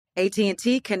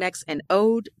AT&T connects an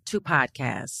ode to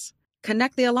podcasts.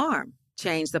 Connect the alarm.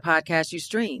 Change the podcast you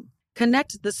stream.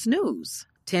 Connect the snooze.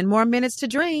 10 more minutes to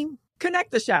dream.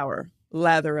 Connect the shower.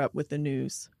 Lather up with the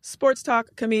news. Sports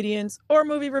talk, comedians, or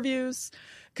movie reviews.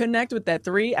 Connect with that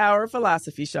 3-hour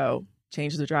philosophy show.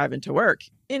 Change the drive into work.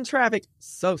 In traffic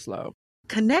so slow.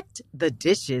 Connect the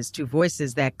dishes to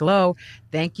voices that glow.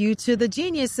 Thank you to the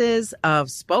geniuses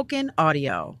of spoken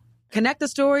audio. Connect the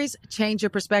stories, change your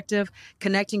perspective.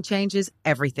 Connecting changes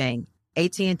everything.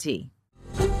 AT&T.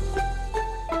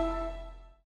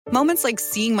 Moments like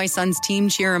seeing my son's team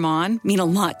cheer him on mean a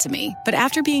lot to me. But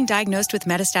after being diagnosed with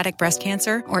metastatic breast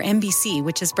cancer, or MBC,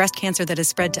 which is breast cancer that has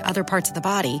spread to other parts of the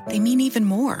body, they mean even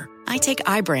more. I take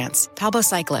Ibrance,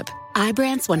 palbociclib.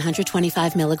 Ibrance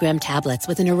 125 milligram tablets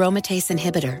with an aromatase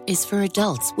inhibitor is for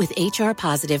adults with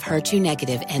HR-positive,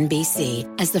 HER2-negative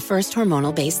MBC as the first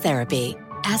hormonal-based therapy.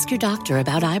 Ask your doctor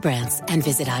about Ibrance and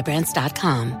visit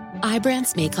Ibrance.com.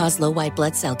 Ibrance may cause low white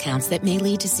blood cell counts that may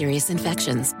lead to serious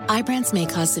infections. Ibrance may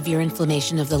cause severe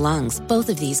inflammation of the lungs. Both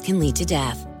of these can lead to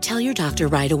death. Tell your doctor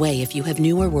right away if you have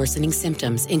new or worsening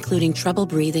symptoms, including trouble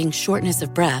breathing, shortness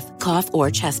of breath, cough, or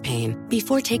chest pain.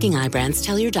 Before taking Ibrance,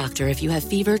 tell your doctor if you have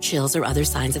fever, chills, or other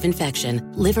signs of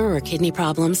infection, liver or kidney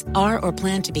problems, are or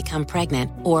plan to become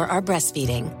pregnant, or are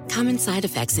breastfeeding. Common side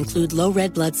effects include low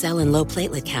red blood cell and low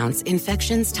platelet counts,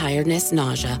 infections, tiredness,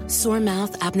 nausea, sore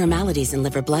mouth, abnormalities in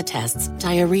liver blood tests,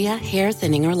 diarrhea, hair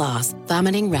thinning or loss,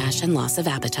 vomiting, rash, and loss of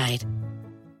appetite.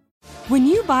 When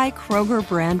you buy Kroger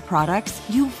brand products,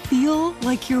 you feel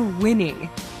like you're winning.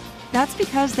 That's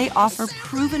because they offer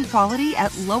proven quality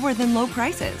at lower than low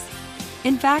prices.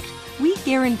 In fact, we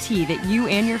guarantee that you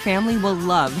and your family will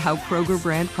love how Kroger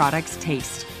brand products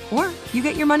taste, or you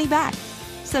get your money back.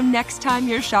 So next time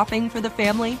you're shopping for the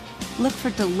family, look for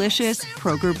delicious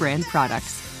Kroger brand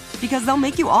products, because they'll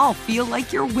make you all feel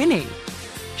like you're winning.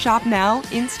 Shop now,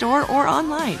 in-store, or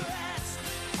online.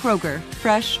 Kroger,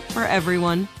 fresh for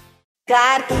everyone.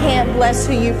 God can't bless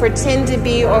who you pretend to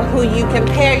be or who you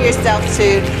compare yourself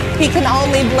to. He can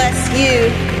only bless you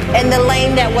in the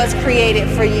lane that was created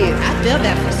for you. I feel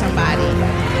that for somebody.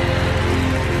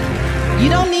 You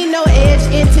don't need no edge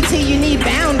entity, you need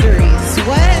boundaries.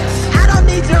 What? I don't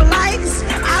need your likes.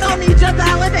 I don't need your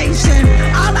validation.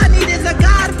 All I need is a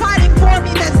God fighting for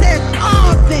me that says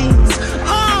all things,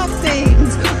 all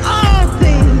things, all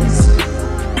things.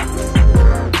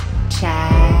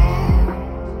 Child.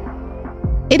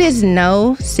 It is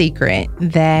no secret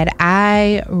that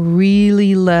I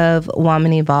really love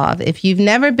Woman Evolve. If you've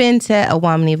never been to a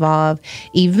Woman Evolve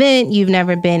event, you've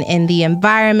never been in the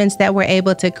environments that we're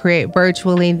able to create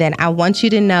virtually, then I want you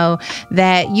to know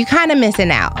that you're kind of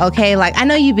missing out, okay? Like, I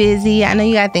know you're busy, I know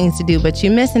you got things to do, but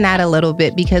you're missing out a little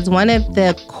bit, because one of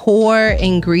the core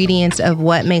ingredients of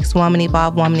what makes Woman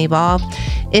Evolve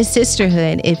is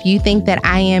sisterhood. If you think that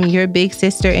I am your big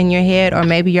sister in your head, or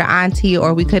maybe your auntie,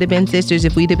 or we could have been sisters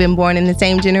if we'd have been born in the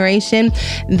same generation,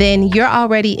 then you're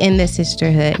already in the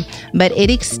sisterhood. But it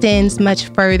extends much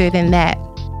further than that.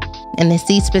 In the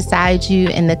seats beside you,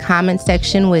 in the comment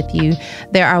section with you,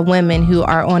 there are women who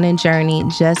are on a journey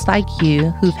just like you,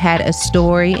 who've had a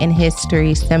story and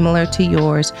history similar to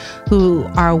yours, who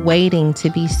are waiting to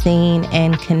be seen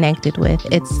and connected with.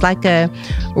 It's like a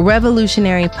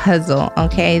revolutionary puzzle,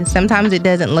 okay? Sometimes it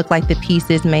doesn't look like the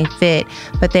pieces may fit,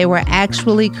 but they were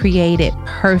actually created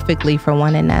perfectly for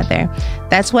one another.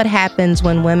 That's what happens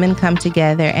when women come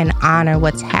together and honor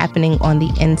what's happening on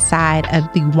the inside of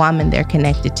the woman they're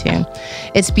connected to.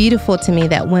 It's beautiful to me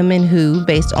that women who,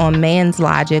 based on man's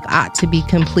logic, ought to be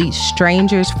complete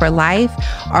strangers for life,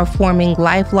 are forming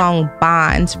lifelong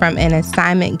bonds from an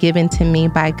assignment given to me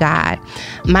by God.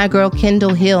 My girl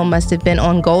Kyndal Hill must have been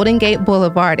on Golden Gate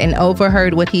Boulevard and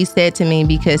overheard what he said to me,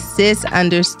 because sis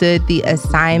understood the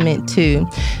assignment too.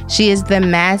 She is the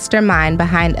mastermind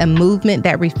behind a movement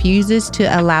that refuses to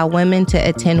allow women to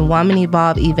attend Woman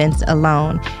Evolve events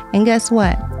alone. And guess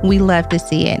what? We love to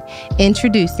see it.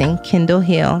 Introducing Kyndal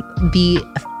Hill, the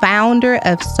founder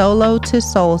of Solo to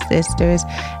Soul Sisters,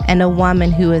 and a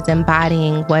woman who is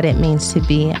embodying what it means to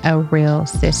be a real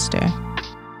sister.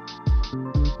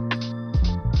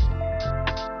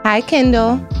 Hi,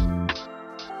 Kyndal.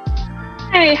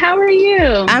 Hi, how are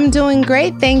you? I'm doing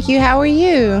great, thank you. How are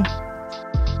you?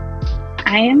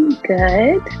 I am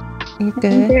good. You're good?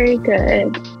 I'm very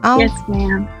good. Oh, yes,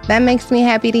 ma'am. That makes me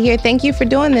happy to hear. Thank you for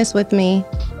doing this with me.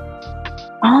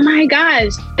 Oh my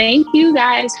gosh. Thank you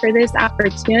guys for this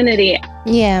opportunity.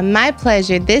 Yeah, my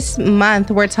pleasure. This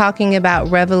month, we're talking about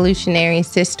revolutionary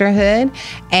sisterhood.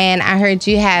 And I heard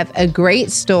you have a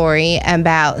great story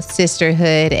about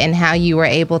sisterhood and how you were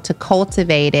able to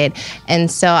cultivate it.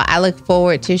 And so I look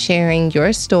forward to sharing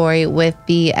your story with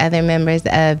the other members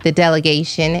of the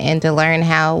delegation and to learn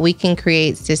how we can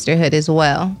create sisterhood as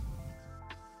well.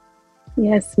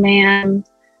 Yes, ma'am.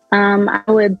 I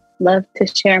would love to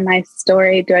share my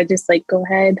story. Do I just go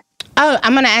ahead? Oh,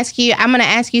 I'm going to ask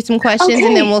you some questions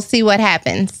and then we'll see what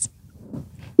happens.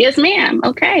 Yes, ma'am.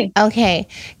 Okay. Okay.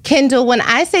 Kyndal, when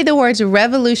I say the words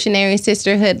revolutionary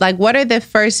sisterhood, what are the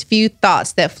first few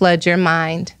thoughts that flood your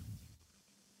mind?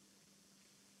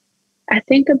 I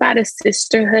think about a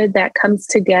sisterhood that comes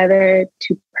together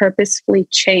to purposefully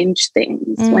change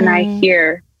things when I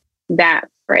hear that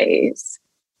phrase.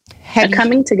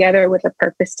 Coming together with a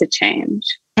purpose to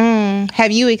change.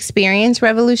 Have you experienced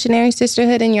revolutionary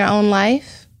sisterhood in your own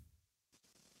life?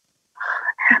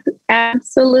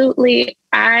 Absolutely.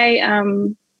 I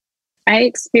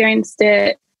experienced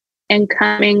it in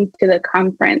coming to the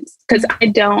conference because I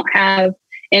don't have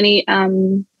any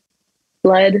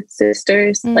blood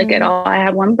sisters at all. I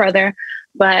have one brother,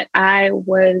 but I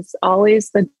was always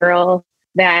the girl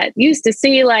that used to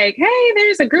see hey,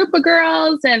 there's a group of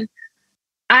girls. And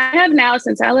I have now,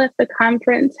 since I left the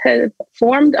conference, have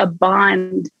formed a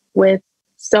bond with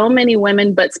so many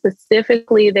women, but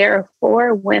specifically there are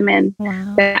 4 women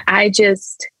that I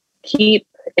just keep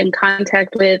in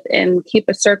contact with and keep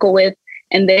a circle with.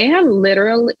 And they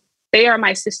are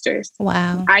my sisters.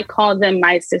 Wow. I call them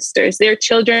my sisters. Their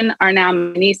children are now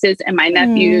my nieces and my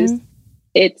nephews.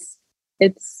 It's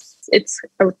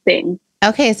a thing.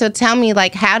 Okay, so tell me,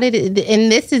 how did it,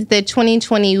 and this is the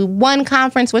 2021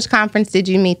 conference. Which conference did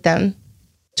you meet them?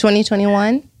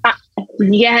 2021?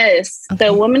 Yes. Okay.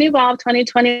 The Women Evolve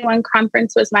 2021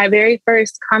 conference was my very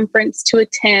first conference to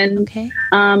attend. Okay.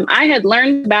 I had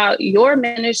learned about your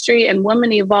ministry and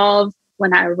Women Evolve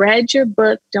when I read your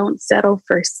book, Don't Settle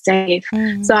for Safe.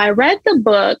 So I read the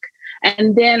book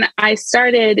and then I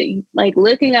started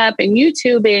looking up and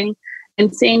YouTubing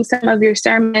and seeing some of your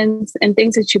sermons and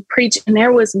things that you preach. And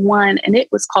there was one, and it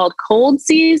was called Cold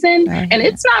Season. And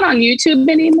it's not on YouTube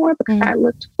anymore because I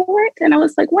looked for it. And I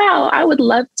was like, wow, I would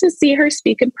love to see her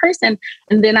speak in person.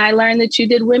 And then I learned that you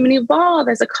did Women Evolve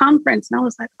as a conference. And I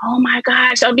was like, oh my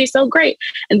gosh, that would be so great.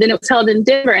 And then it was held in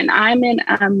Denver. And I'm in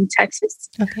Texas,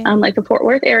 the Fort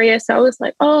Worth area. So I was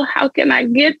like, oh, how can I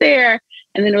get there?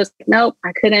 And then it was nope,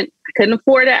 I couldn't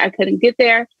afford it. I couldn't get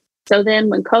there. So then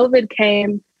when COVID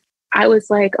came, I was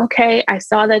like, okay, I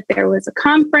saw that there was a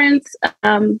conference,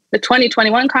 the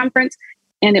 2021 conference,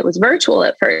 and it was virtual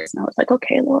at first. And I was like,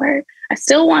 okay, Lord, I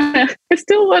still want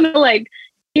to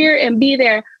hear and be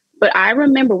there. But I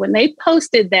remember when they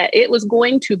posted that it was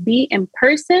going to be in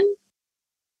person,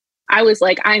 I was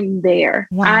like, I'm there.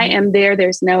 Wow. I am there.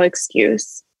 There's no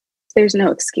excuse. There's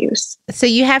no excuse. So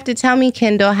you have to tell me,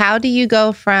 Kyndal, how do you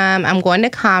go from I'm going to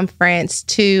conference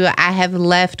to I have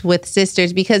left with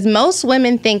sisters? Because most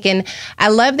women thinking, I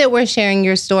love that we're sharing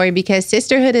your story because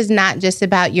sisterhood is not just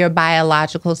about your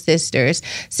biological sisters.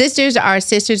 Sisters are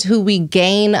sisters who we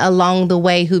gain along the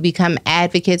way, who become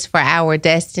advocates for our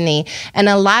destiny. And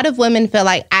a lot of women feel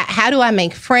like, how do I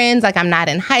make friends? I'm not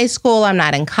in high school. I'm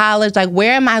not in college.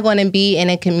 Where am I going to be in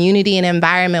a community and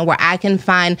environment where I can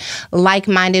find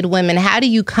like-minded women? How do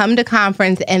you come to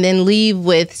conference and then leave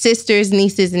with sisters,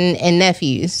 nieces, and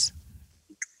nephews?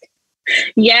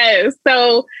 Yes.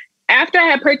 So after I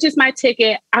had purchased my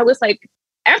ticket, I was like,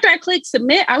 after I clicked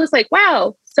submit, I was like,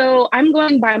 wow, so I'm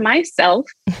going by myself.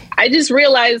 I just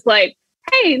realized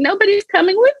hey, nobody's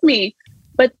coming with me.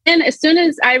 But then as soon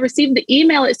as I received the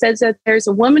email, it says that there's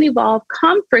a Women Evolve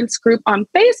conference group on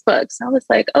Facebook. So I was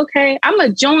like, okay, I'm going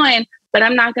to join, but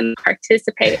I'm not going to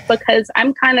participate because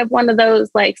I'm kind of one of those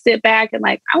sit back and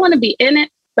I want to be in it,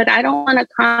 but I don't want to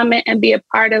comment and be a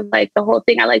part of the whole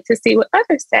thing. I like to see what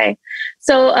others say.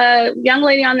 So a young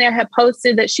lady on there had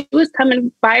posted that she was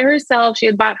coming by herself. She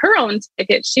had bought her own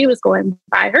ticket. She was going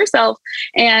by herself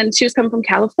and she was coming from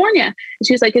California. And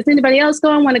she was like, is anybody else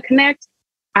going? Want to connect?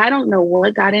 I don't know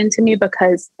what got into me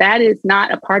because that is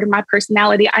not a part of my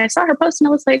personality. I saw her post and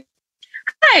I was like,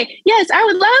 hi, yes, I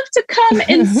would love to come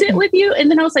and sit with you.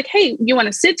 And then I was like, hey, you want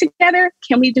to sit together?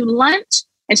 Can we do lunch?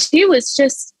 And she was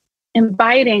just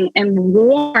inviting and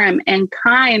warm and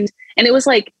kind. And it was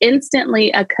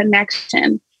instantly a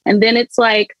connection. And then it's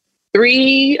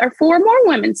 3 or 4 more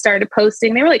women started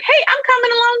posting. They were like, hey, I'm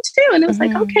coming along too. And it was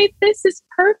okay, this is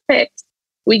perfect.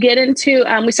 we get into,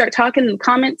 we start talking in the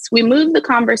comments. We move the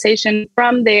conversation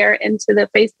from there into the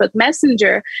Facebook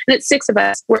Messenger. And it's 6 of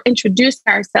us. We're introducing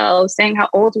ourselves, saying how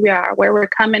old we are, where we're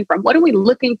coming from. What are we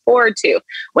looking forward to?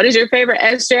 What is your favorite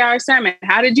SJR sermon?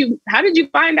 How did you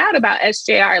find out about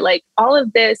SJR? Like all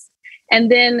of this. And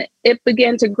then it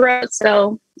began to grow.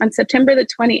 So on September the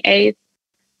 28th,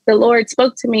 the Lord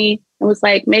spoke to me and was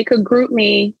like, make a group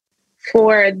me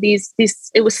for these,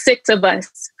 it was 6 of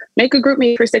us. Make a group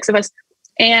me for 6 of us.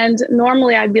 And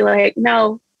normally I'd be like,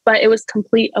 no, but it was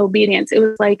complete obedience. It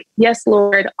was like, yes,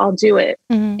 Lord, I'll do it.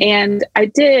 And I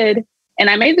did. And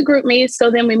I made the group me. So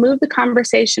then we moved the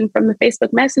conversation from the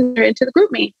Facebook Messenger into the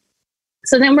group me.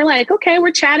 So then we're like, okay,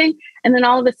 we're chatting. And then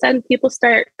all of a sudden people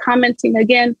start commenting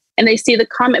again. And they see the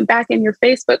comment back in your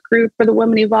Facebook group for the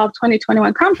Women Evolve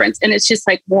 2021 conference. And it's just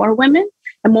like more women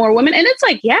and more women. And it's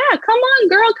like, yeah, come on,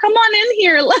 girl, come on in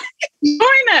here. Like,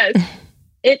 join us.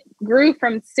 It grew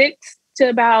from 6 to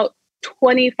about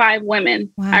 25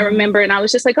 women. Wow. I remember. And I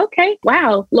was just like, okay,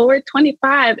 wow, Lord,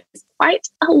 25 is quite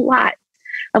a lot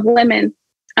of women.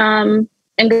 And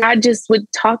God just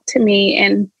would talk to me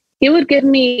and he would give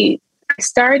me, I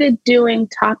started doing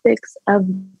topics of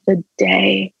the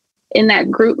day in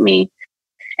that group me.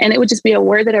 And it would just be a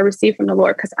word that I received from the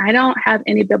Lord because I don't have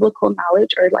any biblical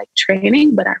knowledge or like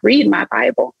training, but I read my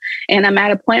Bible and I'm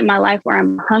at a point in my life where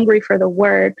I'm hungry for the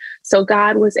word. So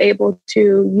God was able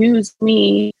to use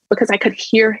me because I could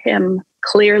hear him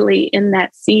clearly in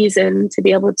that season to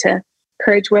be able to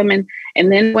encourage women.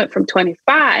 And then went from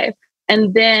 25.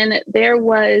 And then there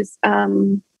was,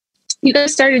 you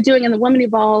guys started doing in the Women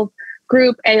Evolve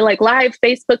group, a like live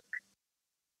Facebook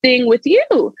thing with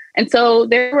you. And so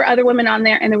there were other women on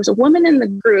there and there was a woman in the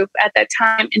group at that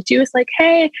time. And she was like,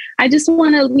 hey, I just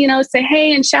want to, say,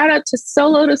 hey, and shout out to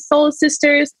Solo to Soul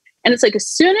Sisters. And it's like, as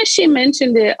soon as she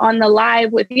mentioned it on the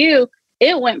live with you,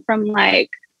 it went from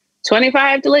like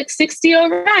 25 to like 60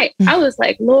 overnight. I was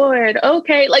like, Lord,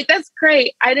 okay, like that's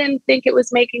great. I didn't think it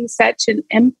was making such an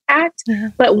impact,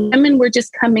 but women were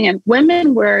just coming in.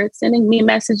 Women were sending me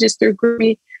messages through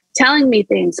group, telling me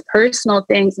things, personal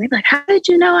things. And they'd be like, how did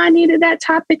you know I needed that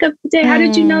topic of the day? How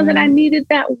did you know that I needed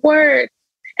that word?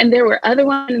 And there were other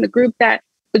women in the group that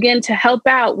began to help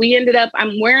out. We ended up,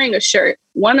 I'm wearing a shirt.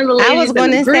 One of the ladies I was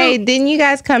going to group, say, didn't you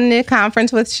guys come to the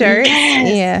conference with shirts?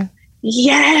 Yes. Yeah.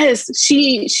 Yes.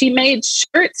 She made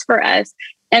shirts for us.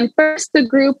 And first the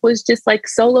group was just like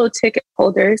solo ticket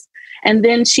holders. And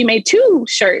then she made 2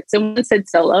 shirts and one said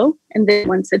solo and then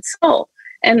one said soul.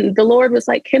 And the Lord was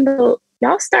like, Kyndal,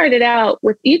 y'all started out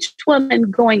with each woman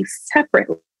going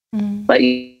separately, but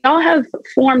y'all have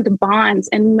formed bonds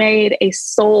and made a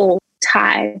soul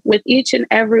tie with each and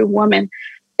every woman.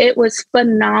 It was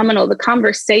phenomenal. The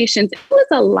conversations, it was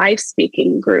a life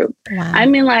speaking group. Wow. I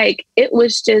mean, like it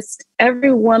was just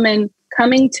every woman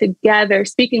coming together,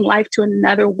 speaking life to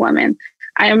another woman.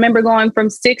 I remember going from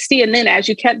 60 and then as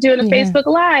you kept doing a Facebook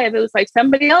Live, it was like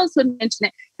somebody else would mention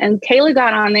it. And Kayla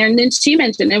got on there and then she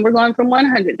mentioned, and we're going from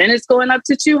 100, then it's going up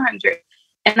to 200.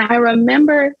 And I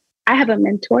remember I have a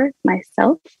mentor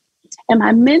myself. And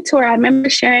my mentor, I remember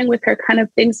sharing with her kind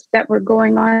of things that were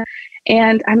going on.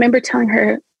 And I remember telling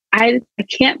her, I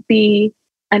can't be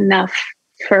enough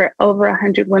for over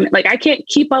 100 women. Like I can't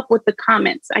keep up with the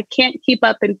comments. I can't keep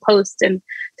up and post and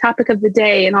topic of the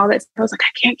day and all that. I was like,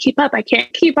 I can't keep up. I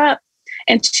can't keep up.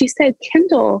 And she said,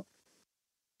 Kyndal,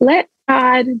 let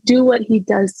God do what he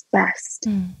does best.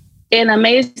 And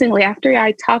amazingly, after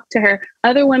I talked to her,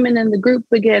 other women in the group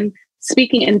began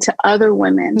speaking into other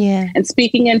women and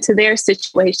speaking into their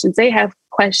situations. They have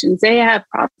questions, they have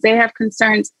problems, they have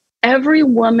concerns. Every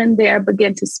woman there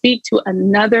began to speak to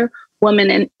another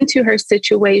woman and into her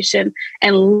situation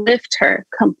and lift her,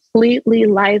 completely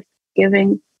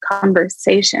life-giving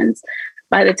conversations.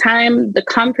 By the time the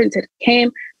conference had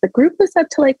came, the group was up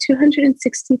to like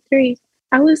 263.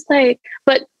 I was like,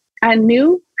 but I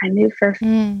knew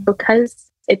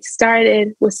because it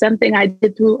started with something I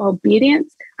did through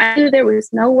obedience. I knew there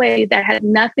was no way that had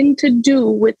nothing to do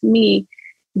with me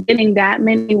getting that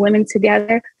many women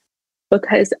together,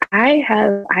 because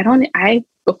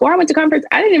before I went to conference,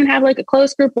 I didn't even have like a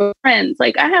close group of friends.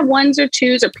 Like I have ones or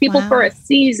twos or people for a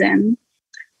season,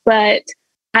 but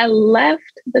I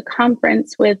left the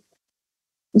conference with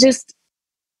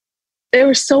there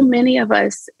were so many of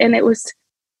us, and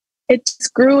it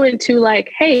just grew into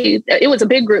like, hey, it was a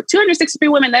big group, 263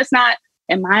 women. That's not,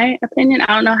 in my opinion,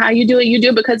 I don't know how you do it. You do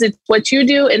it because it's what you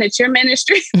do and it's your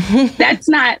ministry. That's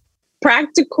not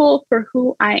practical for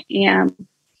who I am.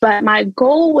 But my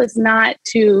goal was not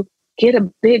to get a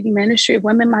big ministry of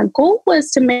women. My goal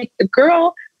was to make the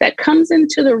girl that comes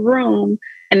into the room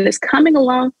and is coming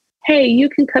along hey, you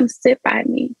can come sit by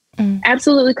me.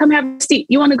 Absolutely. Come have a seat.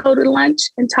 You want to go to lunch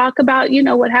and talk about,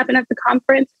 what happened at the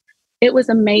conference? It was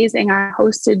amazing. I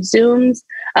hosted Zooms.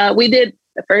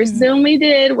 The first Zoom we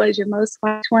did was your most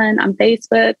watched one on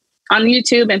Facebook, on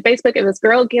YouTube and Facebook. It was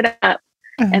Girl Get Up.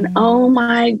 And oh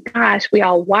my gosh, we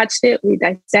all watched it. We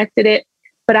dissected it.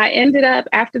 But I ended up,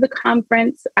 after the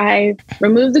conference, I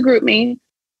removed the GroupMe.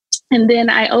 And then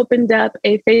I opened up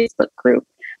a Facebook group,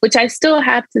 which I still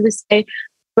have to this day.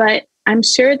 But I'm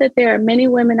sure that there are many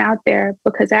women out there,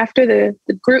 because after the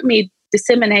GroupMe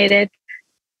disseminated,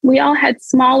 we all had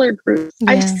smaller groups.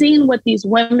 Yeah. I've seen what these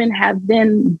women have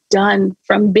then done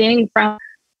from being from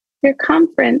their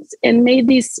conference and made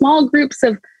these small groups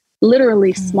of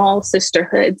literally small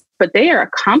sisterhoods, but they are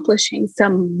accomplishing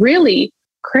some really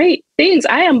great things.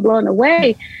 I am blown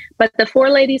away. But the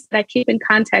 4 ladies that I keep in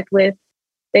contact with,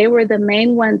 they were the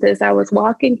main ones as I was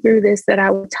walking through this that I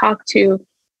would talk to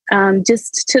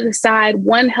just to the side.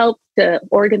 One helped to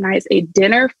organize a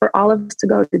dinner for all of us to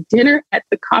go to dinner at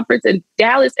the conference in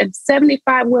Dallas, and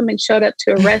 75 women showed up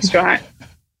to a restaurant.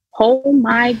 Oh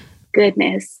my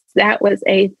goodness, that was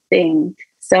a thing.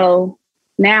 So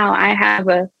now I have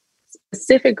a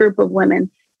specific group of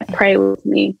women that pray with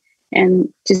me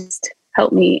and just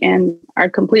help me and are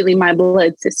completely my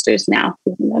blood sisters now,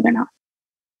 even though they're not.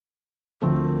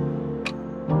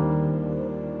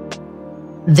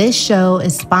 This show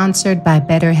is sponsored by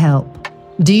BetterHelp.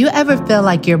 Do you ever feel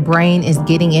like your brain is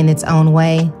getting in its own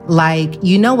way? Like,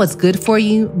 you know what's good for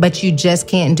you, but you just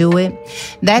can't do it?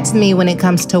 That's me when it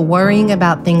comes to worrying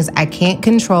about things I can't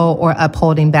control or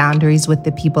upholding boundaries with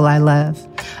the people I love.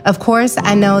 Of course,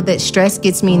 I know that stress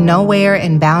gets me nowhere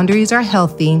and boundaries are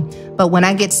healthy, but when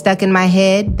I get stuck in my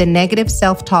head, the negative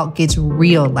self-talk gets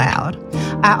real loud.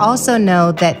 I also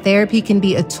know that therapy can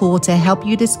be a tool to help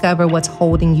you discover what's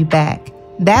holding you back.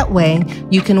 That way,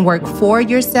 you can work for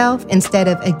yourself instead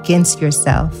of against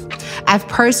yourself. I've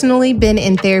personally been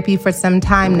in therapy for some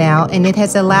time now, and it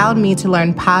has allowed me to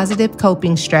learn positive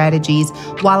coping strategies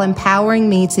while empowering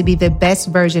me to be the best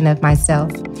version of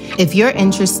myself. If you're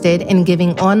interested in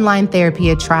giving online therapy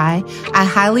a try, I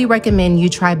highly recommend you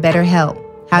try BetterHelp.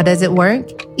 How does it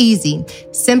work? Easy.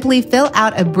 Simply fill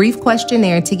out a brief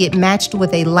questionnaire to get matched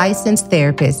with a licensed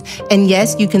therapist. And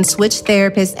yes, you can switch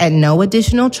therapists at no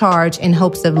additional charge in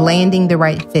hopes of landing the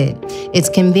right fit. It's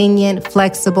convenient,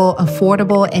 flexible,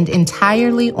 affordable, and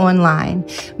entirely online.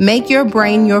 Make your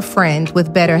brain your friend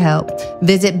with BetterHelp.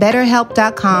 Visit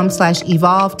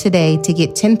BetterHelp.com/evolve today to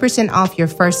get 10% off your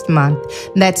first month.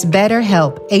 That's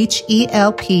BetterHelp,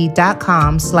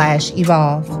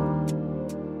 HELP.com/evolve.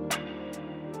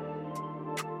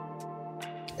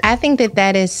 I think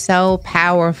that is so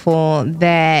powerful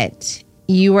that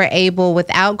you were able,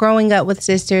 without growing up with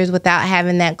sisters, without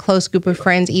having that close group of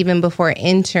friends, even before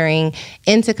entering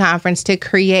into conference, to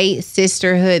create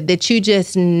sisterhood that you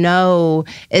just know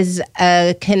is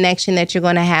a connection that you're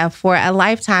going to have for a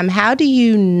lifetime. How do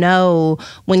you know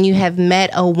when you have met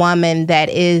a woman that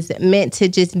is meant to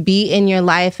just be in your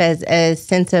life as a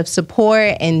sense of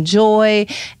support and joy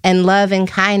and love and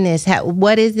kindness?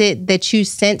 What is it that you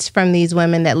sense from these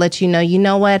women that lets you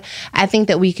know what, I think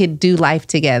that we could do life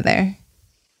together?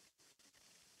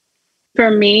 For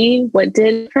me, what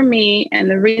did for me, and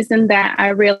the reason that I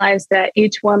realized that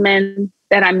each woman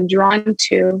that I'm drawn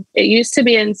to, it used to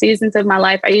be in seasons of my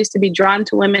life, I used to be drawn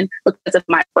to women because of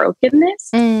my brokenness.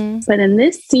 But in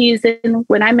this season,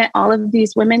 when I met all of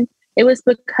these women, it was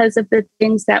because of the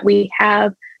things that we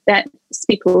have that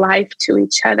speak life to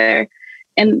each other.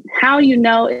 And how you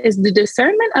know is the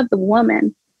discernment of the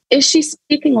woman. Is she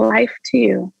speaking life to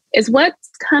you? Is what's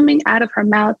coming out of her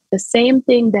mouth the same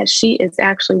thing that she is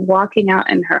actually walking out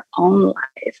in her own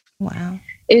life? Wow.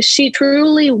 Is she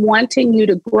truly wanting you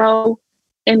to grow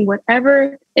in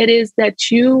whatever it is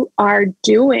that you are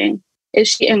doing? Is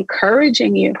she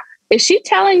encouraging you? Is she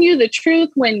telling you the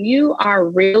truth when you are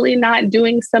really not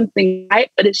doing something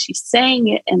right, but is she saying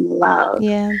it in love?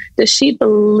 Yeah. Does she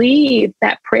believe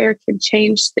that prayer can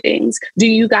change things? Do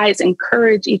you guys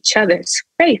encourage each other's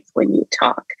faith when you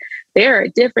talk? There are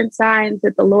different signs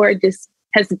that the Lord just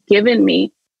has given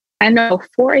me. I know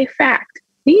for a fact,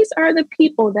 these are the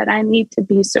people that I need to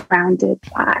be surrounded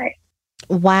by.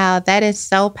 Wow, that is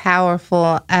so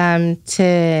powerful,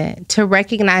 to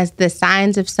recognize the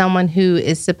signs of someone who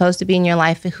is supposed to be in your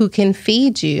life, who can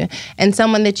feed you, and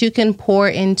someone that you can pour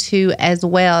into as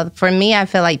well. For me, I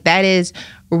feel like that is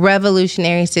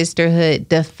revolutionary sisterhood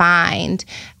defined.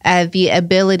 the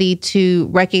ability to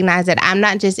recognize that I'm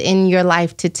not just in your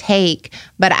life to take,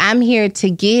 but I'm here to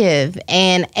give.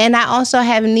 And I also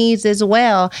have needs as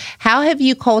well. How have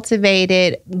you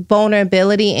cultivated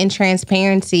vulnerability and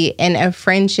transparency in a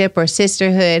friendship or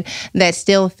sisterhood that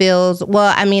still feels,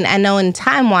 well, I mean, I know in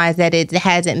time-wise that it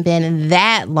hasn't been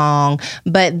that long,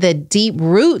 but the deep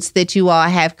roots that you all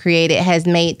have created has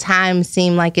made time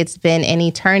seem like it's been an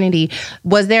eternity.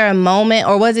 Was there a moment,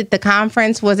 or was it the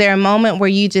conference? Was there a moment where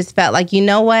you just felt like, you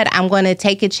know what, I'm going to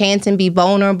take a chance and be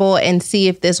vulnerable and see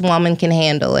if this woman can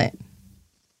handle it?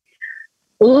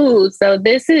 Ooh, so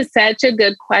this is such a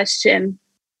good question.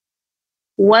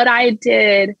 What I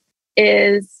did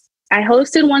is I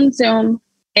hosted one Zoom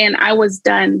and I was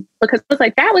done because I was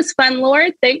like, that was fun,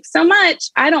 Lord. Thanks so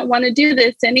much. I don't want to do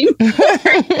this anymore.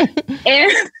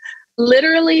 And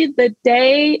literally the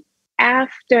day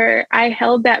after I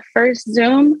held that first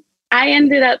Zoom, I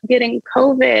ended up getting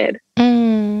COVID.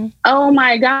 Oh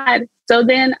my God. So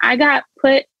then I got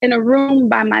put in a room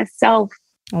by myself.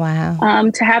 Wow.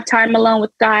 To have time alone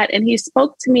with God. And he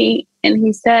spoke to me and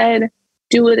he said,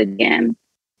 do it again.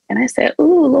 And I said,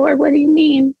 ooh, Lord, what do you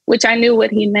mean? Which I knew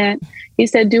what he meant. He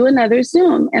said, do another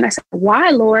Zoom. And I said, why,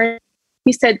 Lord?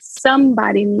 He said,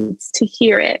 somebody needs to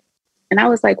hear it. And I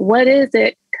was like, what is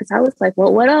it? Because I was like,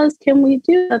 well, what else can we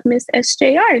do of Miss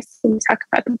SJR? Can we talk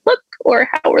about the book or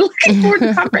how we're looking forward to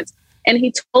the conference? And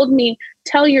he told me,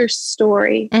 tell your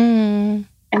story. And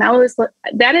I was,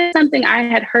 that is something I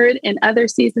had heard in other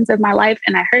seasons of my life.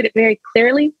 And I heard it very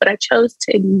clearly, but I chose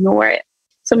to ignore it.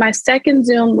 So my second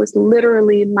Zoom was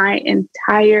literally my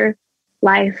entire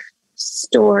life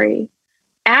story.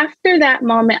 After that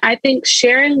moment, I think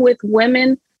sharing with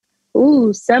women,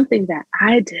 something that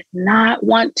I did not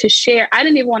want to share. I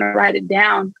didn't even want to write it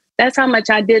down. That's how much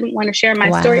I didn't want to share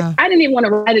my story. I didn't even want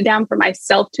to write it down for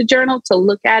myself to journal, to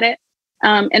look at it.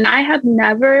 And I have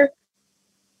never,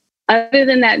 other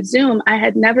than that Zoom, I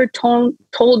had never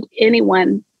told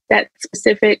anyone that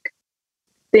specific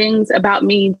things about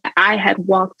me that I had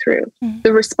walked through.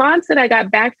 The response that I got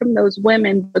back from those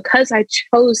women, because I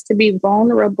chose to be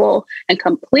vulnerable and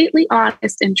completely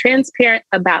honest and transparent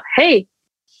about, hey,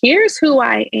 here's who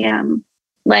I am.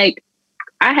 Like,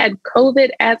 I had COVID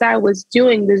as I was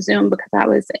doing the Zoom because I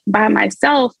was by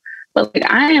myself, but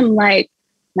like, I am like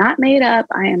not made up.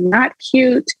 I am not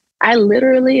cute. I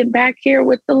literally am back here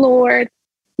with the Lord,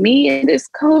 me and this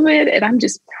COVID, and I'm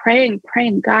just praying,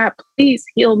 God, please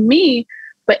heal me.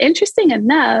 But interesting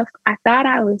enough, I thought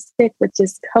I was sick with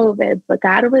just COVID, but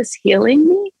God was healing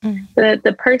me,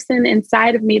 the person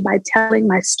inside of me, by telling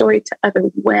my story to other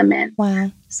women.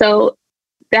 Wow. So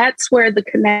that's where the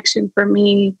connection for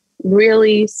me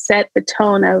really set the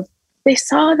tone of, they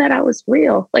saw that I was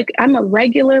real. Like, I'm a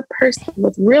regular person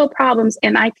with real problems,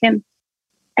 and I can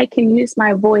use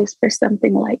my voice for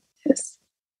something like this.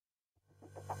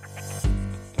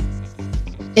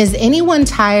 Is anyone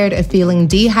tired of feeling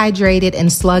dehydrated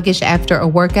and sluggish after a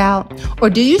workout? Or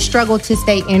do you struggle to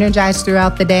stay energized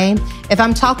throughout the day? If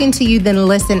I'm talking to you, then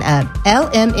listen up.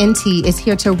 LMNT is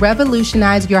here to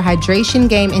revolutionize your hydration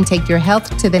game and take your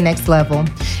health to the next level.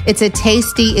 It's a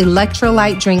tasty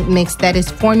electrolyte drink mix that is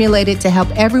formulated to help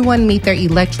everyone meet their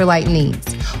electrolyte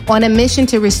needs. On a mission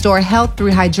to restore health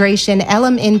through hydration,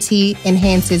 LMNT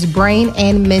enhances brain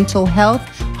and mental health,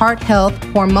 heart health,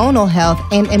 hormonal health,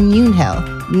 and immune health.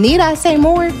 Need I say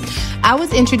more? I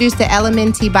was introduced to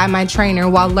LMNT by my trainer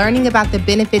while learning about the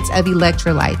benefits of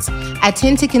electrolytes. I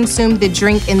tend to consume the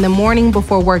drink in the morning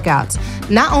before workouts.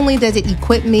 Not only does it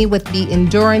equip me with the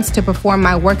endurance to perform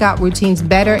my workout routines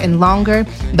better and longer,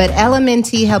 but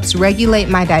LMNT helps regulate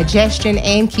my digestion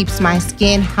and keeps my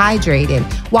skin hydrated,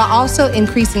 while also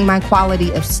increasing my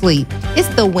quality of sleep.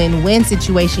 It's the win-win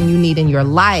situation you need in your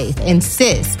life. And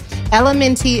sis,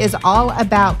 LMNT is all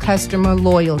about customer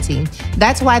loyalty.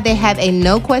 That's why they have a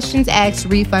no questions asked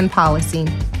refund policy.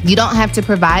 You don't have to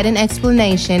provide an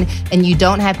explanation, and you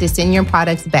don't have to send your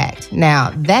products back.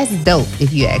 Now, that's dope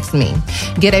if you ask me.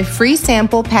 Get a free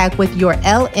sample pack with your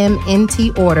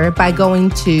LMNT order by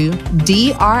going to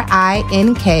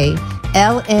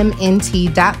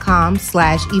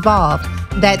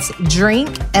drinklmnt.com/evolve. That's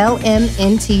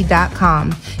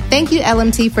drinklmnt.com. Thank you,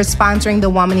 LMT, for sponsoring the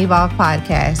Woman Evolve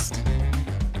podcast.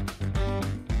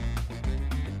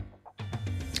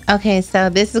 Okay, so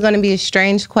this is going to be a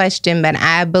strange question, but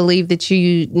I believe that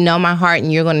you know my heart and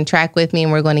you're going to track with me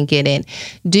and we're going to get it.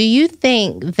 Do you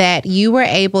think that you were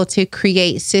able to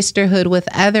create sisterhood with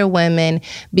other women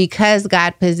because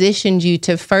God positioned you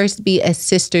to first be a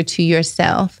sister to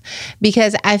yourself?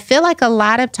 Because I feel like a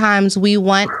lot of times we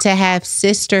want to have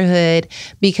sisterhood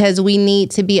because we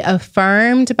need to be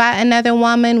affirmed by another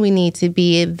woman. We need to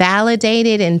be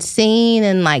validated and seen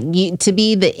and to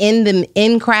be in the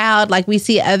in crowd, like we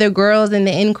see other girls in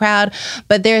the in crowd.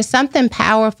 But there's something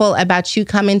powerful about you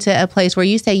coming to a place where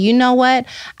you say, you know what?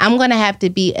 I'm going to have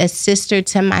to be a sister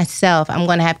to myself. I'm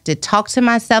going to have to talk to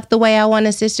myself the way I want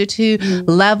a sister to,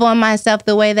 love on myself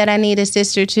the way that I need a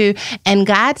sister to. And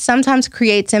God sometimes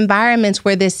creates environments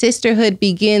where the sisterhood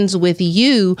begins with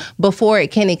you before it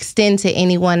can extend to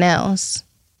anyone else.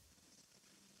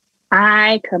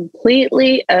 I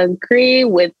completely agree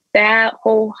with that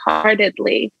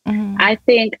wholeheartedly. I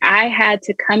think I had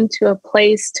to come to a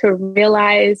place to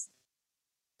realize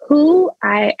who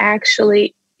I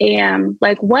actually am.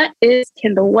 Like, what is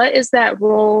Kyndal? What is that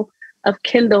role of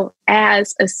Kyndal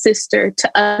as a sister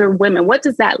to other women? What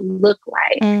does that look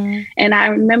like? And I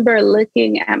remember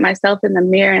looking at myself in the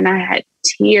mirror and I had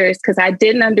tears because I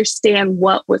didn't understand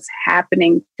what was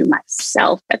happening to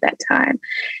myself at that time.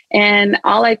 And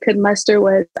all I could muster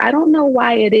was, I don't know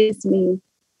why it is me,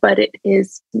 but it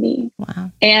is me.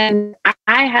 Wow. And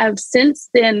I have since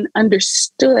then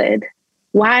understood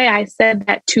why I said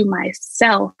that to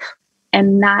myself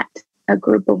and not a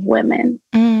group of women.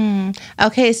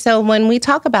 Okay, so when we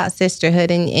talk about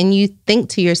sisterhood and you think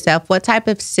to yourself, what type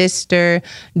of sister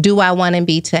do I want to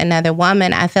be to another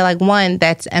woman? I feel like, one,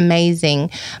 that's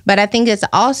amazing. But I think it's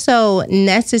also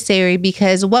necessary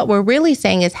because what we're really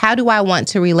saying is, how do I want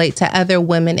to relate to other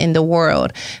women in the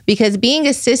world? Because being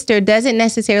a sister doesn't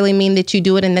necessarily mean that you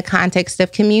do it in the context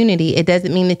of community. It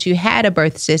doesn't mean that you had a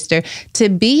birth sister. To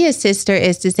be a sister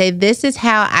is to say, this is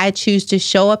how I choose to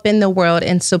show up in the world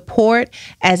and support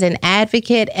as an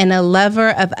advocate and a lover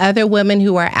of other women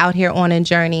who are out here on a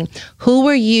journey. Who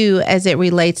are you as it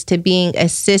relates to being a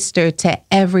sister to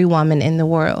every woman in the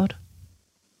world?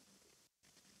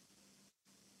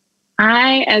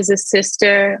 I, as a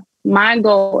sister, my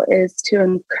goal is to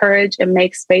encourage and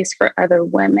make space for other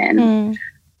women.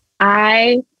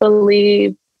 I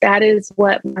believe that is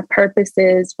what my purpose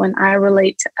is when I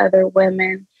relate to other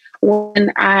women.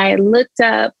 When I looked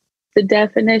up the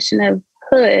definition of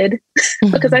hood,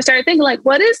 because I started thinking, like,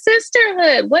 what is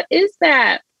sisterhood? What is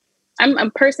that? I'm a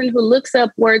person who looks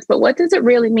up words, but what does it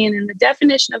really mean? And the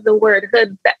definition of the word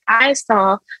hood that I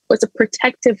saw was a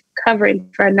protective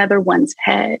covering for another one's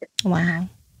head. Wow.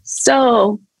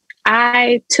 So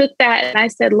I took that and I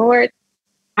said, Lord,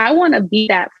 I want to be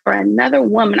that for another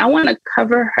woman. I want to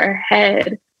cover her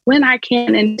head when I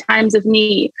can in times of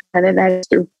need, whether that's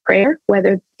through prayer,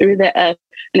 whether through an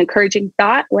encouraging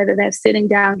thought, whether that's sitting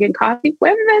down, getting coffee,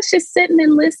 whether that's just sitting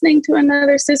and listening to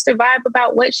another sister vibe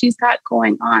about what she's got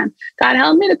going on. God,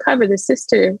 help me to cover the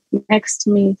sister next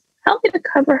to me. Help me to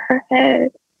cover her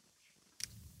head.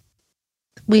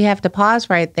 We have to pause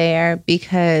right there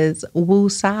because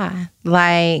woo-sigh.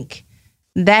 Like,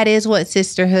 that is what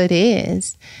sisterhood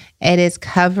is. It is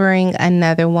covering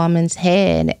another woman's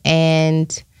head,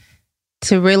 and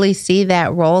to really see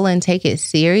that role and take it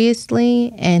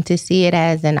seriously and to see it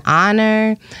as an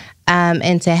honor,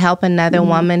 and to help another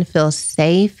woman feel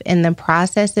safe in the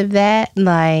process of that.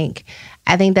 Like,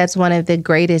 I think that's one of the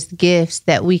greatest gifts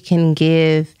that we can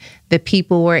give the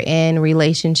people we're in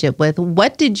relationship with.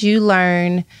 What did you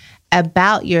learn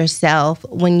about yourself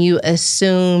when you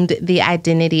assumed the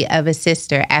identity of a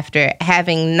sister after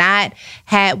having not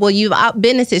had, well, you've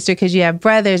been a sister because you have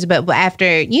brothers, but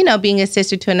after, being a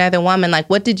sister to another woman, like,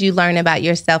 what did you learn about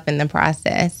yourself in the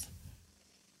process?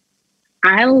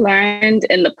 I learned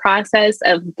in the process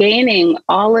of gaining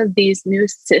all of these new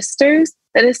sisters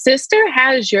that a sister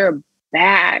has your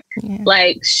back. Yeah.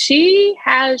 Like, she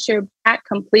has your back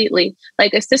completely.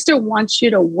 Like, a sister wants you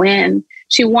to win.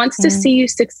 She wants to see you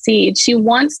succeed. She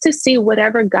wants to see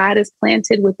whatever God has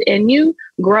planted within you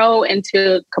grow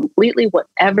into completely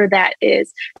whatever that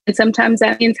is. And sometimes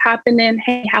that means hopping in,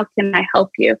 hey, how can I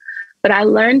help you? But I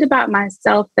learned about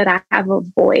myself that I have a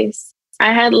voice.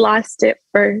 I had lost it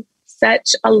for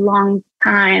such a long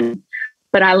time.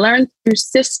 But I learned through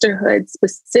sisterhood,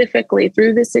 specifically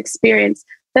through this experience,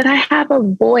 that I have a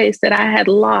voice that I had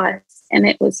lost, and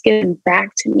it was given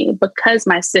back to me because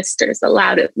my sisters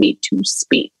allowed me to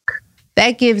speak.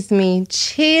 That gives me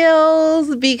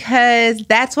chills because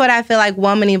that's what I feel like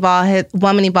Woman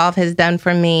Evolve has done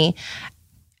for me.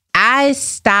 I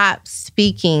stopped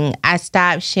speaking. I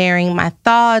stopped sharing my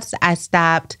thoughts. I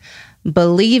stopped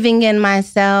believing in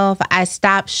myself. I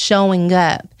stopped showing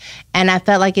up. And I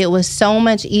felt like it was so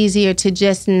much easier to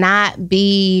just not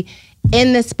be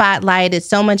in the spotlight. It's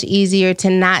so much easier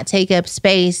to not take up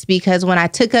space, because when I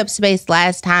took up space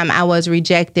last time, I was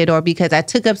rejected, or because I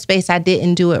took up space, I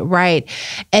didn't do it right.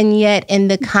 And yet in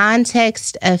the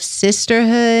context of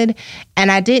sisterhood,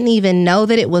 and I didn't even know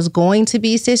that it was going to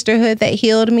be sisterhood that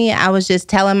healed me. I was just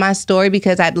telling my story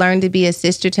because I'd learned to be a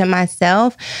sister to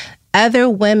myself. Other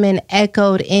women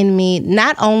echoed in me,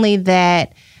 not only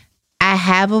that I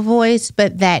have a voice,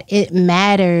 but that it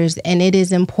matters and it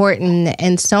is important.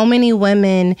 And so many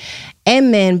women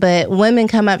and men, but women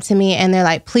come up to me and they're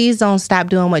like, please don't stop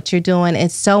doing what you're doing.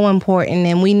 It's so important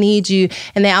and we need you.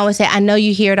 And they always say, I know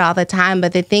you hear it all the time.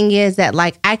 But the thing is that,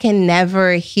 like, I can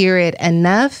never hear it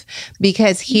enough,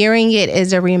 because hearing it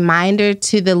is a reminder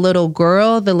to the little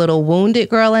girl, the little wounded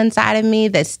girl inside of me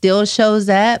that still shows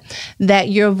up, that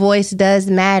your voice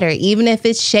does matter. Even if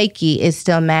it's shaky, it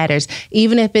still matters.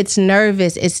 Even if it's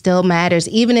nervous, it still matters.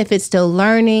 Even if it's still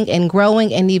learning and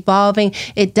growing and evolving,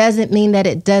 it doesn't mean that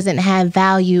it doesn't have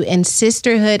value. And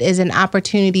sisterhood is an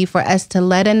opportunity for us to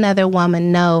let another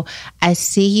woman know, I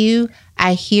see you,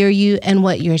 I hear you, and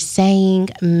what you're saying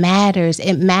matters.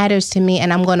 It matters to me,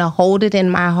 and I'm going to hold it in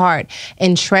my heart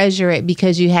and treasure it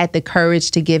because you had the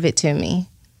courage to give it to me.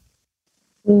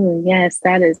 Ooh, yes,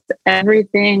 that is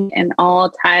everything and all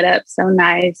tied up so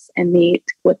nice and neat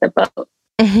with the bow.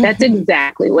 That's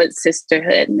exactly what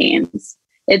sisterhood means.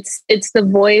 It's the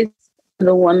voice of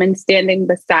the woman standing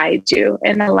beside you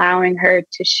and allowing her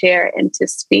to share and to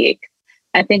speak.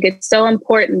 I think it's so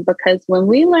important, because when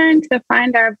we learn to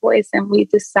find our voice and we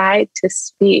decide to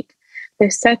speak,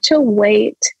 there's such a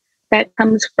weight that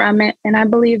comes from it. And I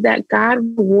believe that God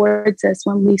rewards us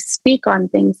when we speak on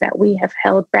things that we have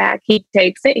held back. He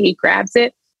takes it, he grabs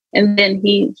it, and then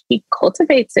he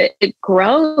cultivates it. It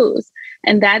grows.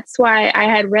 And that's why I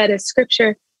had read a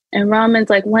scripture in Romans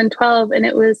 1:12, and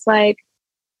it was like,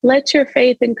 let your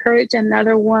faith encourage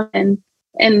another woman,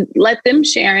 and let them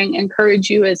sharing encourage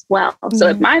you as well. Mm-hmm. So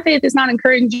if my faith is not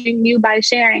encouraging you by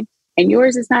sharing, and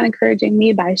yours is not encouraging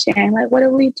me by sharing, what are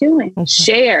we doing?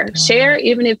 Mm-hmm. Share,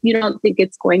 even if you don't think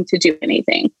it's going to do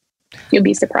anything. You'll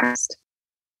be surprised.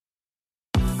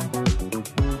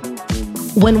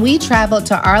 When we traveled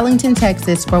to Arlington,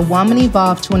 Texas for Woman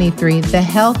Evolve 23, the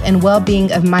health and well-being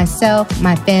of myself,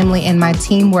 my family, and my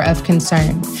team were of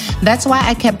concern. That's why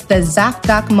I kept the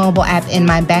ZocDoc mobile app in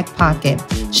my back pocket.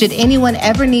 Should anyone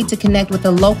ever need to connect with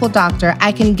a local doctor,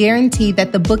 I can guarantee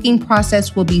that the booking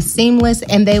process will be seamless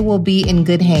and they will be in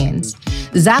good hands.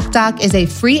 ZocDoc is a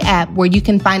free app where you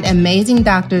can find amazing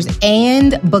doctors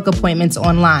and book appointments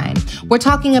online. We're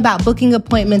talking about booking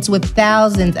appointments with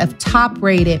thousands of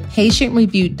top-rated,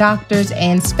 patient-reviewed doctors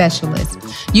and specialists.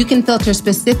 You can filter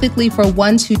specifically for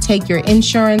ones who take your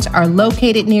insurance, are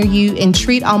located near you, and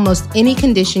treat almost any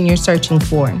condition you're searching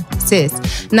for.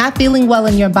 Sis, not feeling well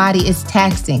in your body is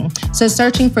taxing, so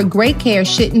searching for great care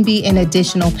shouldn't be an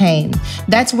additional pain.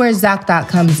 That's where ZocDoc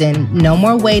comes in. No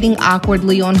more waiting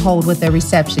awkwardly on hold with a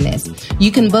receptionist.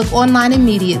 You can book online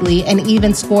immediately and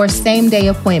even score same-day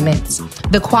appointments.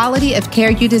 The quality of care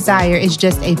you desire is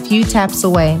just a few taps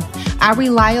away. I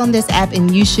rely on this app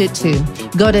and you should too.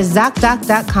 Go to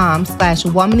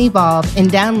ZocDoc.com/womanevolve and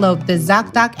download the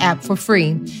ZocDoc app for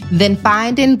free. Then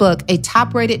find and book a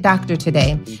top-rated doctor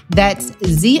today. That's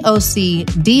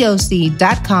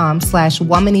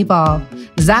ZocDoc.com/womanevolve.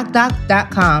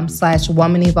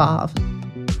 ZocDoc.com/womanevolve.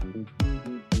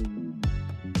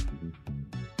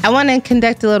 I want to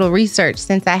conduct a little research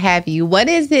since I have you. What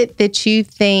is it that you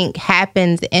think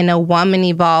happens in a Woman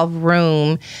Evolve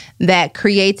room that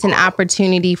creates an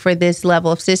opportunity for this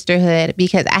level of sisterhood?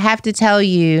 Because I have to tell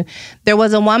you, there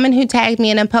was a woman who tagged me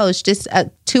in a post just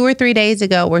 2 or 3 days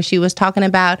ago where she was talking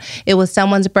about it was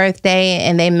someone's birthday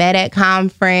and they met at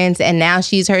conference and now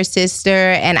she's her sister.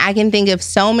 And I can think of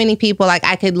so many people,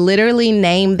 I could literally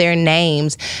name their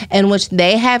names, in which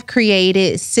they have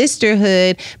created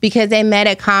sisterhood because they met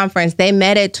at conference, they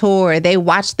met at tour, they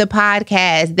watched the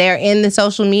podcast, they're in the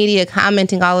social media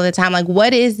commenting all of the time.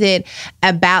 What is it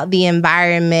about the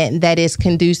environment that is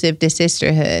conducive to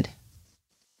sisterhood?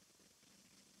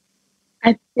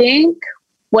 I think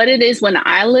what it is, when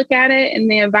I look at it in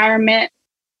the environment,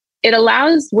 it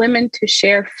allows women to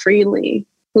share freely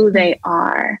who they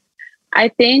are. I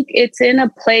think it's in a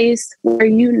place where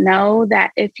you know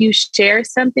that if you share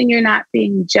something, you're not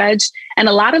being judged. And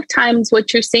a lot of times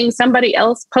what you're seeing somebody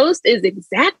else post is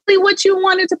exactly what you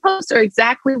wanted to post or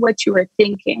exactly what you were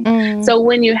thinking. So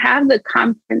when you have the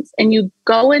conference and you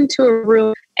go into a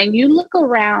room and you look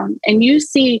around and you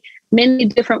see many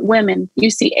different women. You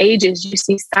see ages, you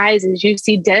see sizes, you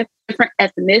see different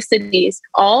ethnicities,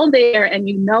 all there, and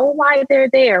you know why they're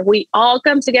there. We all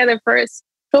come together for a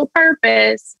special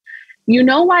purpose. You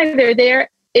know why they're there.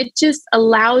 It just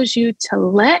allows you to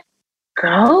let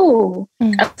go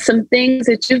of some things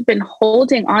that you've been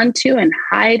holding on to and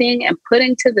hiding and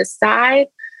putting to the side.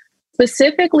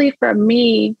 Specifically for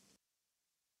me,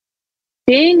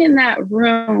 being in that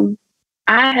room,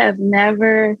 I have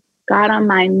never got on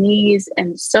my knees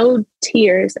and sowed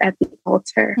tears at the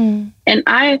altar. And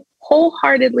I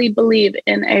wholeheartedly believe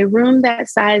in a room that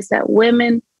size that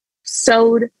women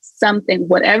sowed something,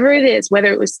 whatever it is,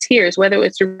 whether it was tears, whether it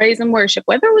was praise and worship,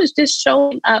 whether it was just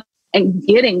showing up and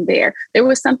getting there. There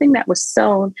was something that was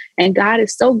sown. And God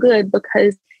is so good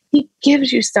because he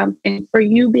gives you something for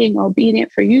you being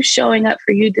obedient, for you showing up,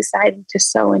 for you deciding to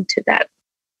sow into that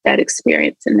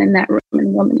experience and in that room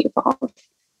and Woman Evolve.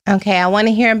 Okay, I want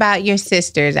to hear about your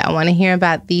sisters. I want to hear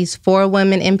about these 4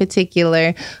 women in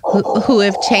particular who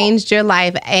have changed your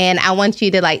life. And I want you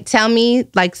to tell me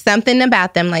something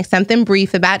about them, something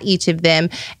brief about each of them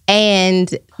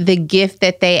and the gift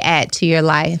that they add to your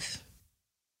life.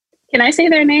 Can I say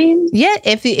their names? Yeah,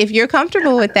 if you're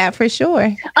comfortable with that, for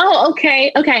sure. Oh,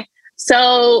 okay.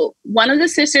 So one of the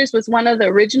sisters was one of the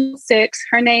original 6.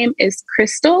 Her name is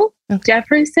Kyndal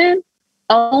Jefferson.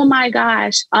 Oh my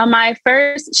gosh. On my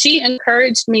first, she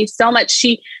encouraged me so much.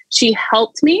 She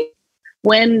helped me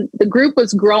when the group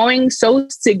was growing so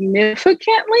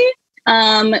significantly.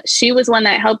 She was one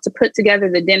that helped to put together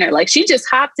the dinner. She just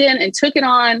hopped in and took it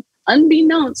on,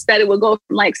 unbeknownst that it would go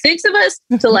from 6 of us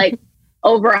to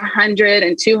over 100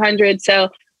 and 200. So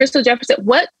Kyndal Jefferson,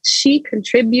 what she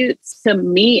contributes to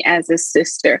me as a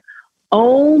sister.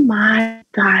 Oh my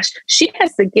gosh. She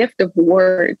has the gift of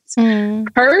words.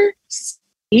 Her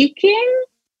speaking,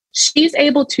 she's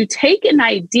able to take an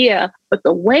idea, but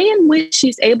the way in which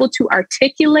she's able to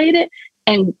articulate it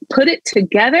and put it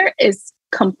together is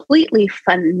completely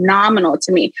phenomenal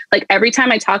to me. Every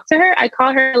time I talk to her, I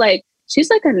call her she's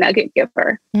like a nugget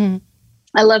giver.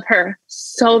 I love her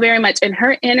so very much, and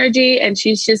her energy, and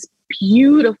she's just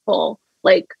beautiful,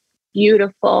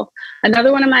 beautiful.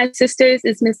 Another one of my sisters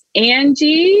is Miss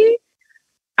Angie.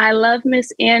 I love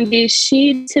Miss Angie.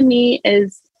 She to me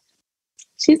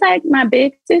she's like my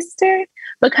big sister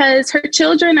because her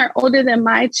children are older than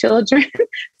my children.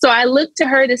 So I look to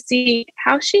her to see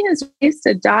how she has raised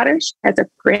a daughter. She has a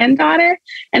granddaughter,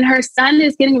 and her son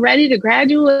is getting ready to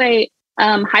graduate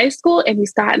high school, and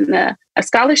he's gotten a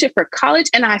scholarship for college.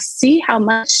 And I see how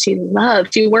much she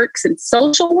loves. She works in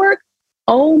social work.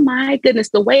 Oh my goodness,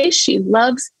 the way she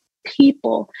loves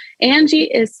people. Angie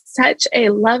is such a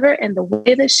lover, and the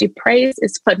way that she prays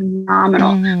is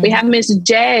phenomenal. We have Miss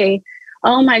J.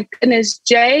 Oh my goodness,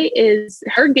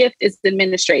 her gift is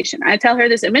administration. I tell her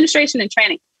this, administration and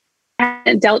training. I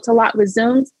haven't dealt a lot with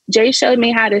Zooms. Jay showed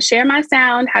me how to share my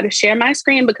sound, how to share my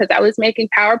screen, because I was making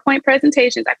PowerPoint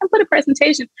presentations. I can put a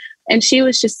presentation, and she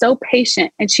was just so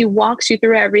patient, and she walks you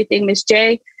through everything. Miss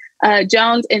J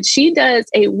Jones, and she does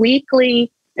a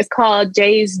weekly, it's called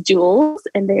Jay's Jewels,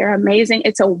 and they are amazing.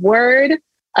 It's a word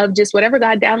of just whatever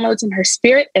God downloads in her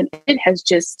spirit, and it has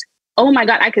just, oh my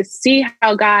God, I could see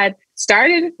how God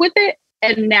started with it,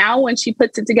 and now when she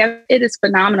puts it together, it is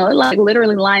phenomenal. It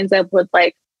literally lines up with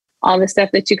all the stuff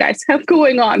that you guys have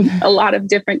going on a lot of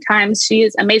different times. She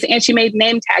is amazing. And she made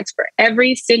name tags for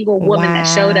every single woman that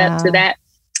showed up to that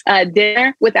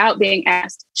dinner without being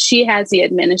asked. She has the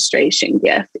administration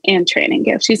gift and training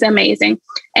gift. She's amazing.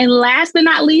 And last but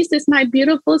not least is my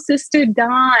beautiful sister,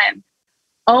 Dawn.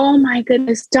 Oh my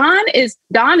goodness. Dawn is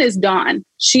Dawn.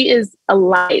 She is a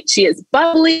light. She is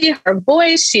bubbly. Her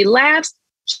voice, she laughs.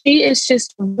 She is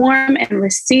just warm and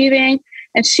receiving.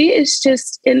 And she is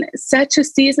just in such a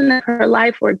season of her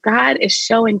life where God is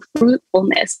showing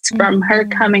fruitfulness from her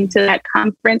coming to that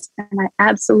conference. And I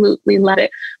absolutely love it.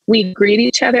 We greet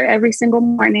each other every single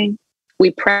morning.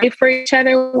 We pray for each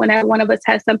other whenever one of us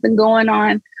has something going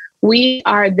on. We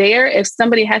are there if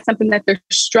somebody has something that they're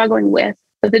struggling with.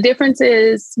 But the difference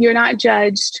is you're not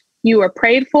judged. You are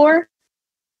prayed for.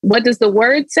 What does the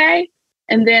word say?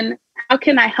 And then how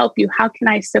can I help you? How can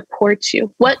I support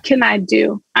you? What can I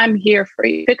do? I'm here for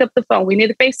you. Pick up the phone. We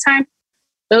need a FaceTime.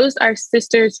 Those are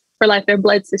sisters for life. They're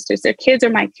blood sisters. Their kids are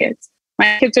my kids.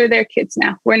 My kids are their kids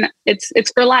now.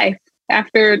 It's for life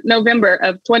after November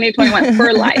of 2021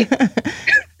 for life.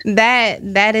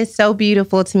 That is so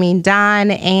beautiful to me.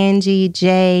 Dawn, Angie,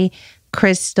 Jay,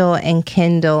 Kyndal, and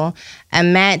Kyndal, a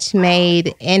match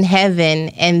made in heaven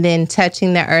and then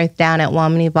touching the earth down at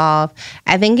Woman Evolve.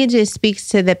 I think it just speaks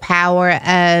to the power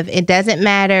of, it doesn't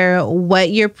matter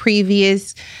what your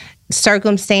previous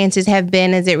circumstances have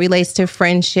been as it relates to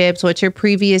friendships, what your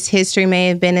previous history may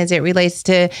have been as it relates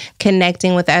to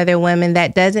connecting with other women,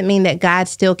 that doesn't mean that God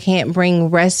still can't bring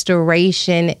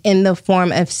restoration in the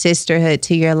form of sisterhood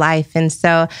to your life. And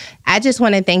so I just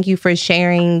want to thank you for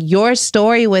sharing your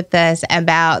story with us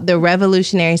about the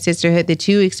revolutionary sisterhood that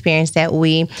you experienced at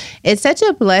We. It's such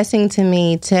a blessing to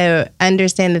me to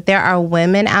understand that there are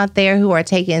women out there who are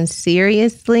taking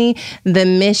seriously the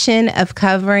mission of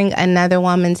covering another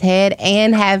woman's head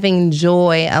and having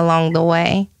joy along the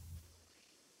way.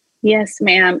 Yes,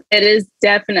 ma'am. It is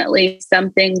definitely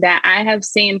something that I have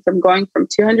seen from going from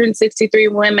 263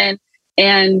 women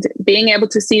and being able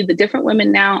to see the different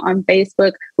women now on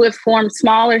Facebook who have formed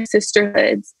smaller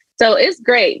sisterhoods. So it's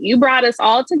great. You brought us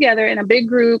all together in a big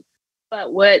group,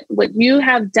 but what you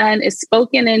have done is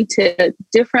spoken into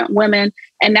different women.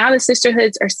 And now the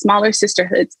sisterhoods are smaller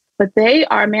sisterhoods, but they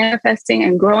are manifesting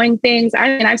and growing things.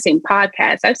 I mean, I've seen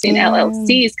podcasts, I've seen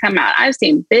LLCs come out, I've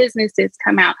seen businesses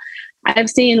come out, I've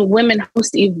seen women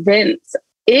host events.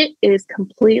 It is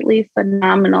completely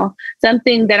phenomenal.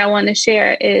 Something that I want to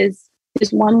share is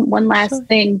just one last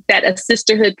thing that a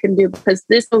sisterhood can do, because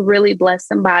this will really bless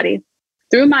somebody.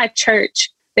 Through my church,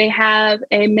 they have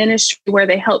a ministry where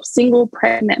they help single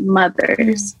pregnant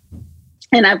mothers.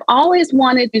 And I've always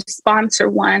wanted to sponsor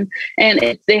one.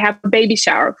 And they have a baby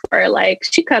shower for her. Like,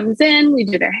 she comes in, they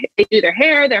do their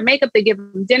hair, their makeup, they give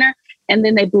them dinner, and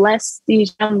then they bless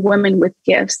these young women with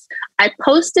gifts. I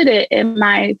posted it in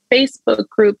my Facebook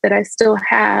group that I still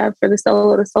have for the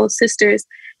Solo to Soul Sisters.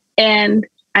 And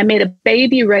I made a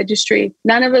baby registry.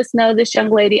 None of us know this young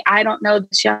lady. I don't know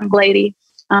this young lady,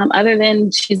 other than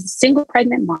she's a single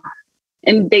pregnant mom.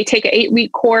 And they take an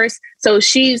 8-week course. So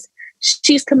she's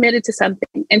committed to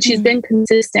something, and she's been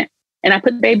consistent. And I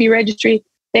put the baby registry.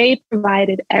 They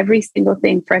provided every single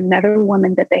thing for another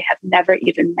woman that they have never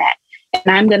even met.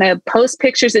 And I'm going to post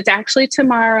pictures. It's actually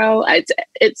tomorrow.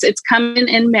 It's coming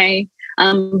in May.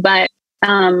 But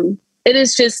it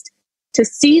is just to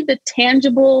see the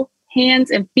tangible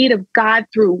hands and feet of God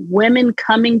through women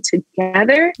coming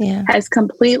together has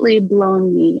completely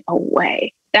blown me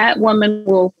away. That woman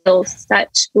will feel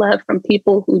such love from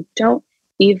people who don't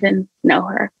even know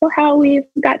her or how we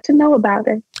got to know about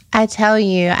her. I tell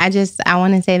you, I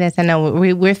want to say this. I know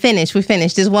we're finished. We're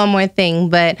finished. Just one more thing.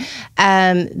 But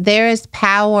there is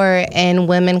power in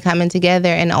women coming together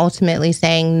and ultimately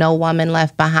saying no woman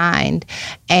left behind.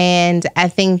 And I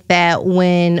think that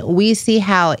when we see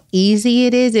how easy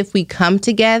it is if we come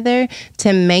together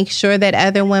to make sure that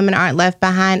other women aren't left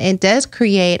behind, it does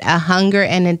create a hunger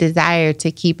and a desire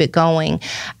to keep it going.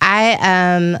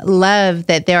 I love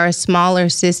that there are smaller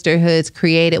sisterhoods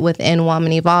created within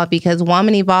Woman Evolve, because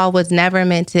Woman Evolve was never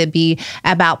meant to be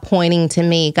about pointing to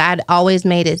me. God always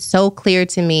made it so clear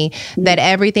to me that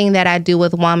everything that I do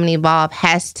with Woman Evolve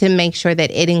has to make sure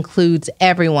that it includes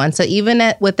everyone. So even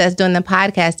with us doing the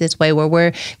podcast this way, where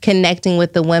we're connecting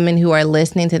with the women who are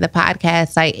listening to the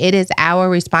podcast, like, it is our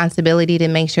responsibility to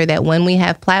make sure that when we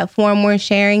have platform, we're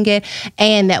sharing it,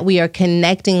 and that we are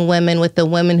connecting women with the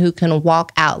women who can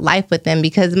walk out life with them.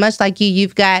 Because much like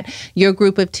you've got your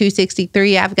group of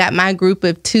 263, I've got my group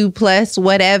of 2+,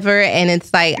 whatever. And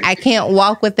it's like, I can't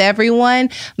walk with everyone,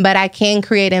 but I can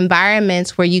create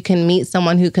environments where you can meet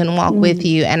someone who can walk with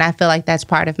you. And I feel like that's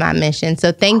part of my mission.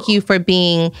 So thank you for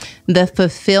being the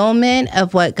fulfillment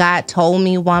of what God told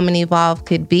me Woman Evolve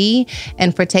could be,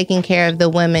 and for taking care of the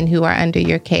women who are under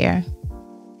your care.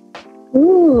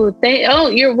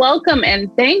 You're welcome. And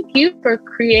thank you for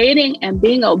creating and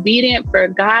being obedient for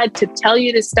God to tell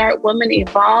you to start Woman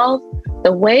Evolve.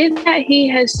 The way that He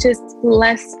has just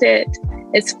blessed it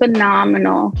is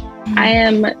phenomenal. I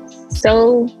am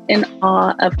so in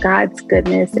awe of God's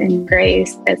goodness and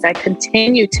grace as I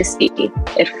continue to see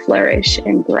it flourish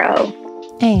and grow.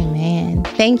 Amen.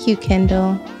 Thank you,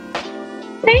 Kyndal.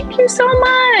 Thank you so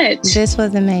much. This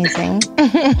was amazing.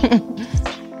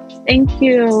 Thank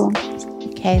you.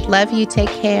 Okay, love you. Take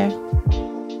care.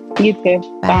 You too.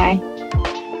 Bye.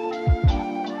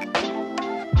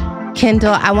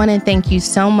 Kyndal, I want to thank you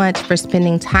so much for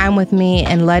spending time with me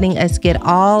and letting us get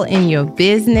all in your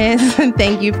business.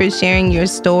 Thank you for sharing your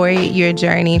story, your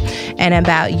journey, and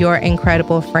about your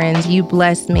incredible friends. You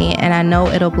blessed me, and I know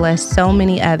it'll bless so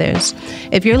many others.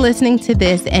 If you're listening to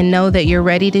this and know that you're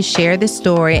ready to share the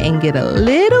story and get a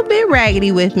little bit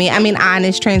raggedy with me, I mean,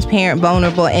 honest, transparent,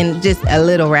 vulnerable, and just a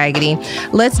little raggedy,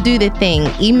 let's do the thing.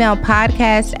 Email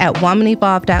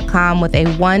podcast@womanevolve.com with a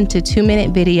 1 to 2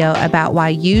 minute video about why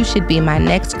you should be my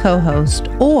next co-host,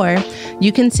 or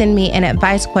you can send me an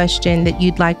advice question that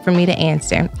you'd like for me to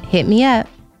answer. Hit me up.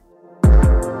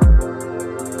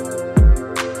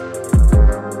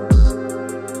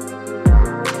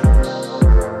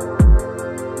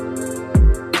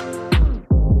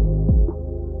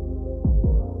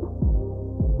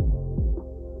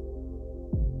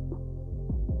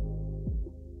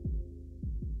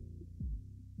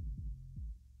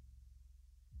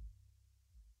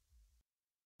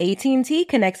 AT&T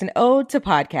connects an ode to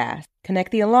podcasts.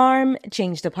 Connect the alarm,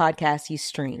 change the podcast you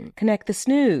stream. Connect the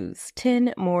snooze,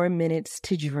 10 more minutes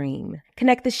to dream.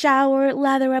 Connect the shower,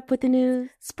 lather up with the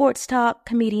news, sports talk,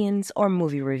 comedians, or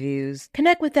movie reviews.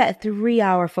 Connect with that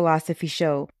 3-hour philosophy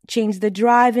show. Change the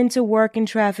drive into work and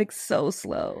traffic so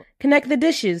slow. Connect the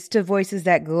dishes to voices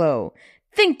that glow.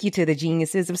 Thank you to the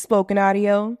geniuses of spoken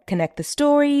audio. Connect the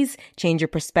stories, change your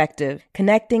perspective.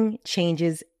 Connecting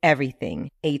changes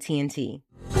everything. AT&T.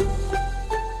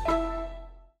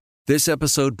 This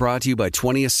episode brought to you by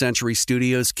 20th Century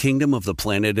Studios' Kingdom of the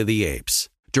Planet of the Apes.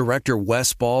 Director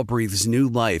Wes Ball breathes new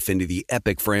life into the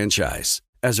epic franchise.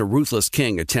 As a ruthless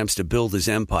king attempts to build his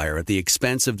empire at the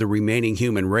expense of the remaining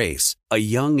human race, a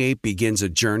young ape begins a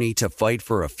journey to fight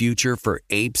for a future for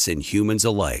apes and humans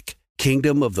alike.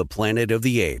 Kingdom of the Planet of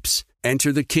the Apes.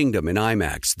 Enter the kingdom in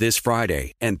IMAX this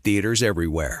Friday and theaters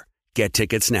everywhere. Get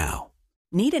tickets now.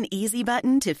 Need an easy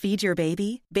button to feed your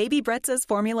baby? Baby Brezza's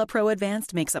Formula Pro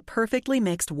Advanced makes a perfectly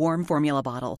mixed warm formula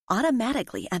bottle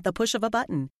automatically at the push of a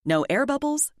button. No air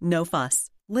bubbles, no fuss.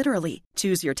 Literally,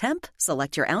 choose your temp,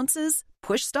 select your ounces,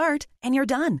 push start, and you're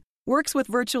done. Works with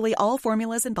virtually all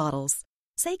formulas and bottles.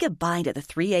 Say goodbye to the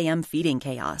 3 a.m. feeding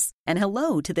chaos and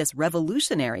hello to this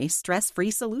revolutionary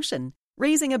stress-free solution.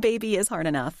 Raising a baby is hard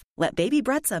enough. Let Baby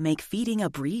Brezza make feeding a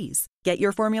breeze. Get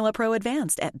your Formula Pro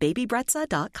Advanced at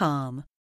babybrezza.com.